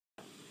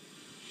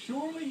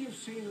Surely you've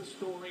seen the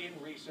story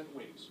in recent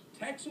weeks.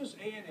 Texas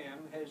A&M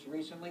has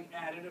recently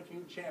added a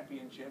few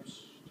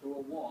championships to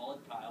a wall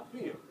at Kyle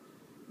Field.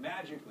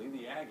 Magically,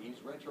 the Aggies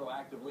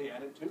retroactively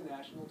added 2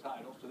 national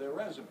titles to their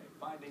resume,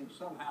 finding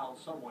somehow,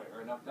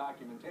 somewhere, enough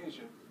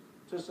documentation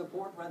to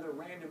support rather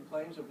random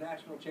claims of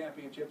national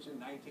championships in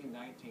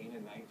 1919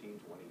 and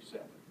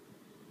 1927.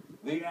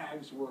 The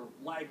Aggies were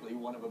likely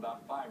one of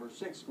about 5 or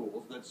 6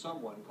 schools that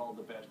someone called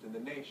the best in the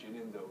nation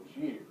in those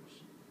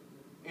years.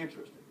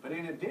 Interesting. But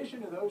in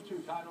addition to those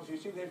 2 titles, you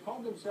see, they've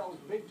called themselves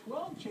Big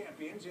 12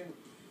 champions in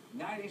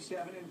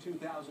 97 and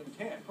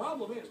 2010.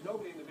 Problem is,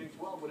 nobody in the Big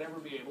 12 would ever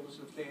be able to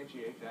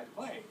substantiate that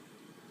claim.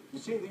 You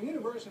see, the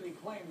university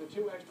claimed the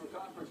 2 extra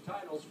conference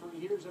titles for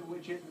years in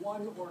which it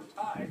won or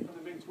tied for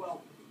the Big 12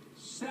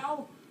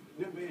 South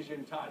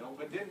Division title,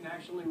 but didn't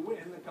actually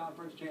win the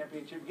conference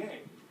championship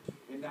game.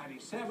 In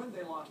 97,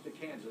 they lost to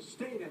Kansas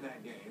State in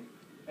that game.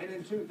 And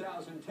in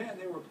 2010,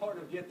 they were part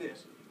of, get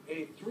this,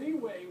 a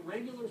 3-way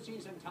regular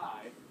season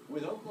tie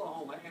with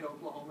Oklahoma and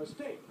Oklahoma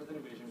State for the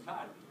division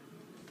title.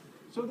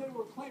 So they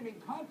were claiming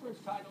conference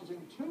titles in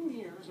 2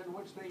 years in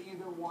which they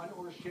either won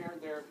or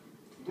shared their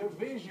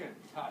division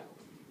title.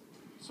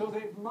 So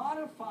they've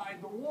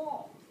modified the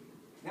wall.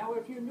 Now,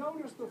 if you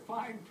notice the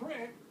fine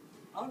print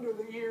under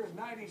the years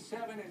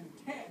 97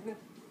 and 10,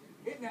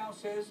 it now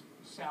says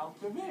South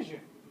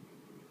Division.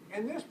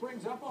 And this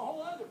brings up a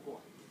whole other point.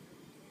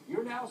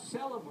 You're now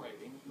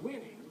celebrating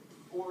winning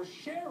or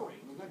sharing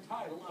the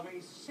title of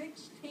a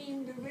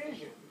 16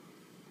 division.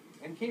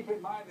 And keep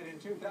in mind that in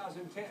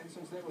 2010,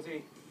 since there was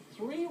a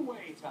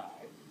 3-way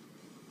tie,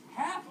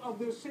 half of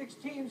the 6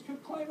 teams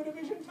could claim a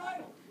division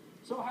title.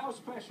 So how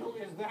special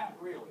is that,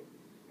 really?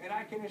 And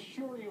I can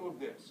assure you of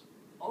this.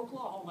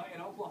 Oklahoma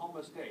and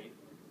Oklahoma State,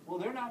 well,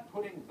 they're not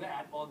putting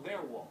that on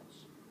their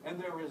walls. And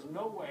there is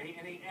no way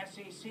any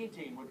SEC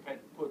team would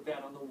put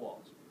that on the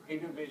walls, a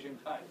division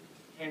title.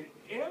 And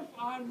if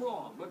I'm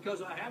wrong,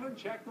 because I haven't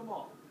checked them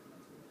all,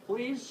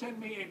 please send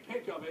me a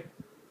pic of it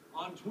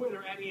on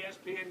Twitter at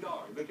ESPN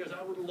Guard, because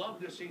I would love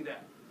to see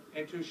that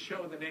and to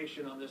show the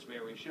nation on this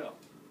very show.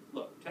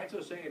 Look,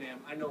 Texas A&M,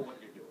 I know what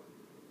you're doing.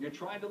 You're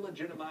trying to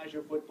legitimize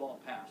your football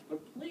past, but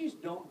please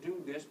don't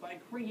do this by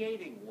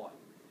creating one.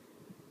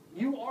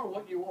 You are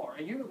what you are,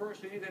 a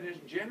university that is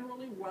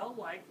generally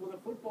well-liked with a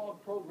football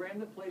program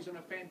that plays in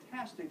a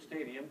fantastic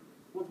stadium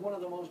with one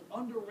of the most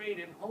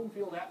underrated home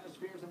field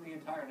atmospheres in the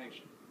entire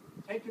nation.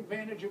 Take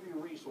advantage of your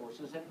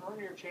resources and earn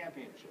your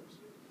championships.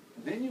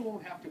 Then you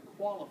won't have to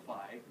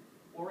qualify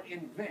or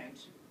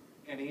invent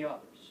any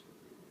others.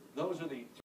 Those are the